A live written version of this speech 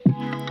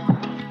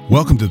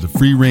Welcome to the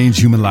Free Range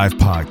Human Life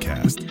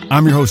Podcast.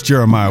 I'm your host,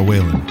 Jeremiah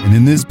Whalen, and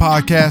in this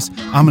podcast,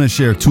 I'm going to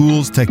share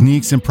tools,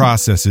 techniques, and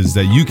processes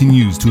that you can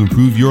use to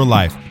improve your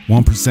life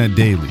 1%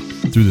 daily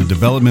through the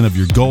development of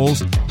your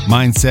goals,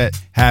 mindset,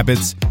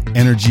 habits,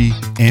 energy,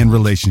 and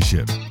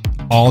relationships,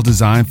 all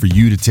designed for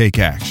you to take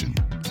action.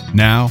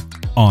 Now,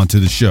 on to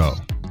the show.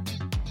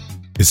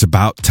 It's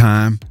about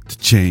time to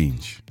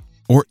change.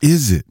 Or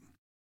is it?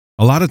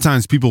 A lot of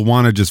times people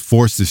want to just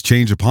force this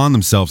change upon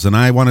themselves, and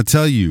I want to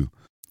tell you,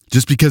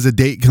 just because a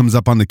date comes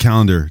up on the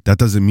calendar, that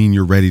doesn't mean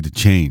you're ready to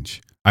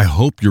change. I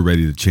hope you're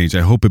ready to change.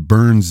 I hope it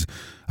burns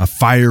a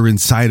fire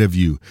inside of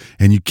you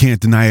and you can't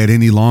deny it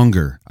any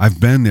longer. I've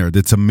been there.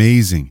 That's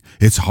amazing.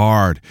 It's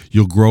hard.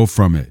 You'll grow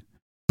from it.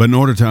 But in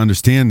order to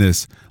understand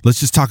this, let's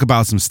just talk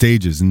about some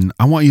stages. And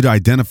I want you to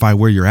identify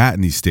where you're at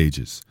in these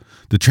stages.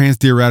 The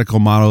trans-theoretical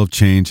model of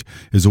change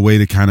is a way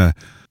to kind of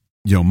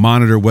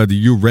monitor whether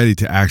you're ready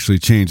to actually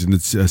change. And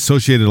it's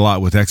associated a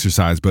lot with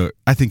exercise, but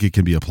I think it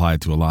can be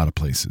applied to a lot of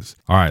places.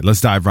 All right,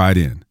 let's dive right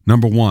in.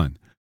 Number one,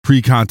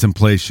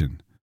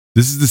 pre-contemplation.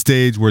 This is the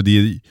stage where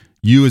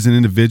you as an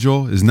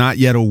individual is not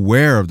yet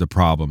aware of the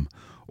problem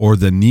or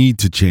the need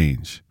to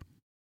change.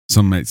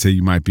 Some might say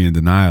you might be in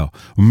denial,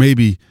 or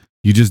maybe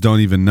you just don't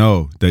even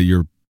know that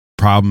your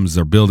problems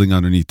are building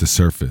underneath the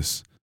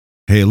surface.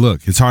 Hey,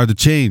 look, it's hard to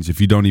change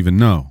if you don't even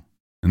know,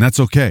 and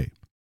that's okay.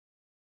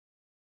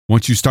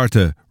 Once you start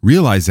to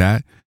realize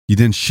that, you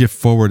then shift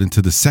forward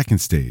into the second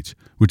stage,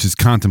 which is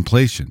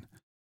contemplation.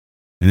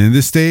 And in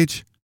this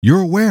stage, you're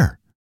aware.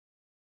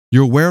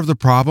 You're aware of the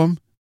problem,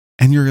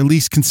 and you're at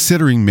least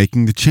considering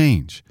making the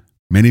change.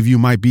 Many of you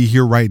might be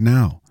here right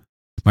now,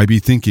 might be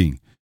thinking,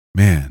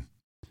 man,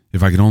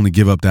 if I could only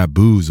give up that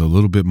booze a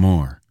little bit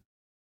more.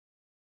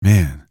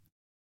 Man,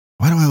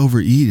 why do I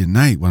overeat at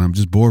night when I'm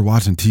just bored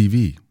watching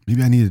TV?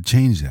 Maybe I need to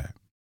change that.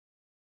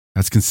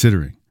 That's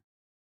considering.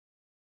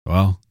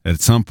 Well,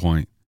 at some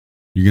point,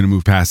 you're going to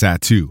move past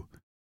that too,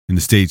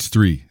 into stage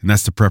 3, and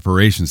that's the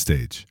preparation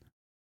stage.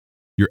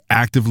 You're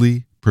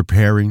actively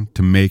preparing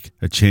to make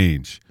a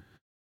change.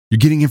 You're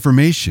getting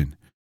information.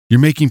 You're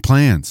making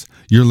plans.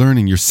 You're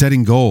learning. You're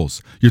setting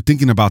goals. You're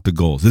thinking about the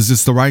goals. Is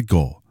this the right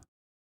goal?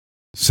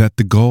 Set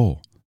the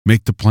goal.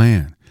 Make the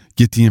plan.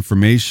 Get the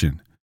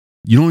information.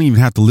 You don't even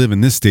have to live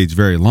in this stage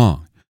very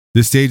long.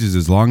 This stage is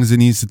as long as it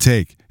needs to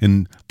take,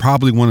 and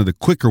probably one of the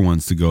quicker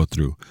ones to go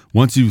through.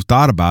 Once you've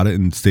thought about it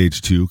in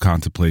stage 2,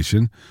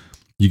 contemplation,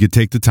 you can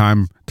take the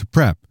time to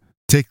prep.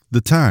 Take the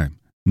time.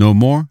 No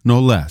more, no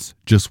less.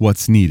 Just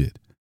what's needed.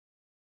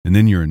 And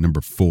then you're in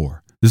number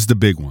 4. This is the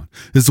big one.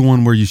 This is the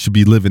one where you should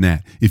be living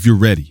at if you're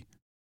ready.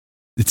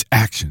 It's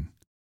action.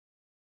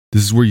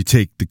 This is where you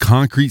take the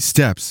concrete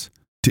steps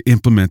to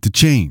implement the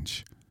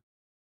change.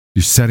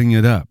 You're setting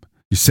it up.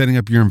 You're setting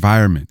up your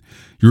environment.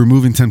 You're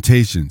removing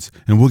temptations,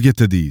 and we'll get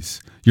to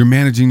these. You're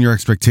managing your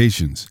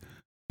expectations.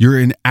 You're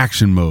in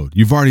action mode.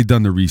 You've already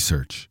done the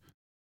research.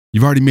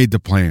 You've already made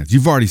the plans.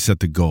 You've already set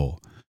the goal.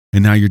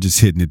 And now you're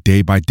just hitting it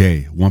day by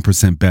day,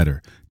 1%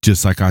 better,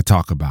 just like I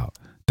talk about.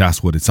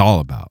 That's what it's all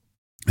about.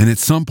 And at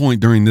some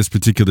point during this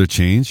particular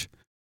change,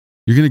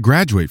 you're going to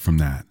graduate from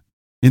that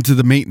into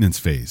the maintenance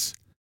phase.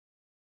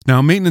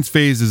 Now, maintenance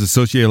phase is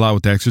associated a lot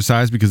with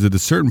exercise because at a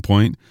certain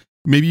point,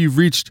 maybe you've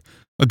reached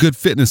a good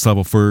fitness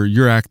level for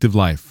your active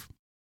life.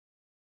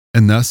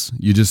 And thus,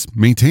 you just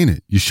maintain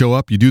it. You show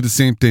up, you do the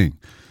same thing.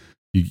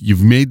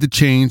 You've made the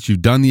change,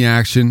 you've done the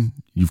action,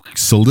 you've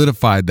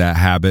solidified that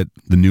habit,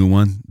 the new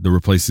one, the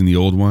replacing the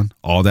old one,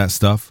 all that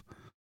stuff.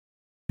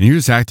 And you're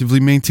just actively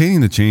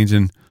maintaining the change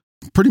and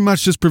pretty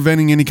much just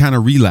preventing any kind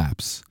of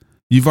relapse.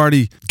 You've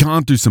already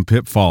gone through some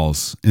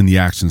pitfalls in the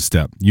action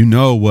step. You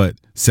know what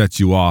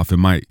sets you off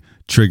and might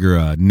trigger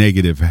a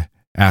negative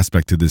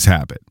aspect to this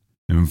habit.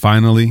 And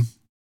finally,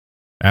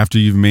 after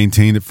you've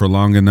maintained it for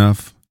long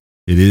enough,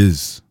 it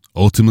is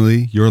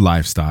ultimately your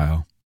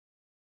lifestyle.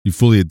 You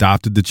fully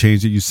adopted the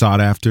change that you sought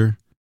after.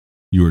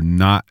 You are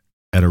not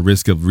at a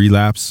risk of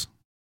relapse.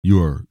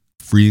 You are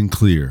free and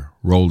clear,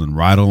 rolling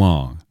right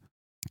along.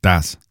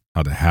 That's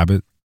how the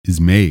habit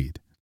is made.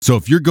 So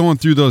if you're going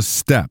through those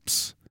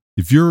steps,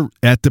 if you're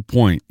at the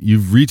point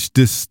you've reached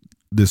this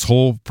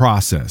whole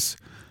process,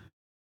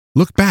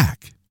 look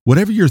back.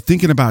 Whatever you're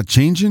thinking about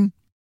changing,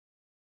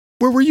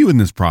 where were you in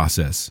this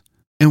process?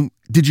 And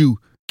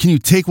can you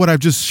take what I've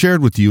just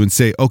shared with you and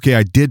say, okay,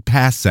 I did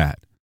pass that.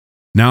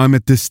 Now I'm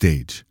at this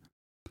stage.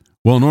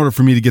 Well, in order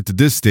for me to get to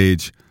this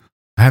stage,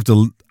 I have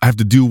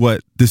to do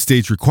what this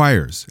stage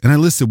requires. And I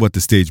listed what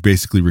the stage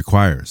basically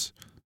requires.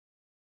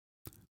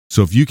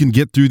 So if you can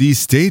get through these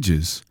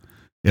stages,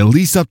 at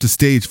least up to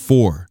stage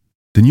 4,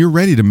 then you're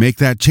ready to make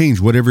that change,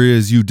 whatever it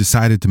is you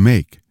decided to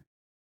make.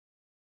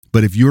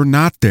 But if you're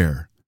not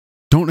there,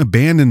 don't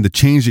abandon the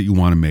change that you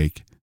want to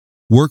make.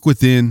 Work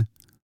within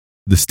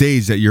the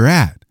stage that you're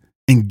at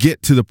and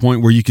get to the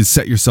point where you can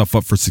set yourself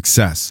up for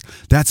success.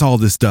 That's all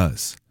this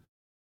does.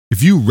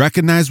 If you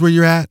recognize where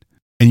you're at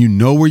and you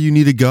know where you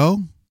need to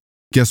go,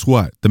 guess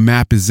what? The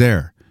map is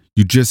there.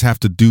 You just have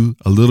to do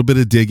a little bit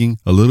of digging,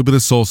 a little bit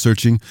of soul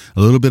searching,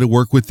 a little bit of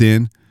work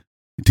within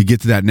to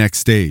get to that next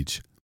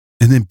stage.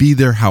 and then be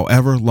there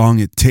however long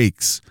it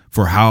takes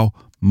for how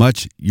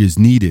much is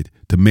needed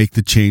to make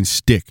the change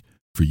stick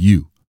for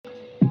you.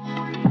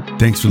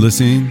 Thanks for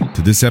listening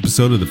to this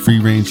episode of The Free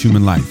Range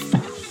Human Life.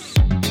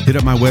 Hit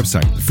up my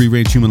website,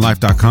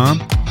 thefreerangehumanlife.com.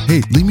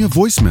 Hey, leave me a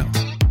voicemail.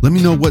 Let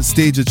me know what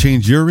stage of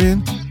change you're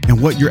in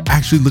and what you're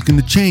actually looking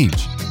to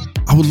change.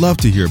 I would love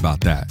to hear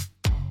about that.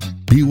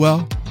 Be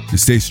well and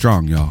stay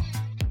strong, y'all.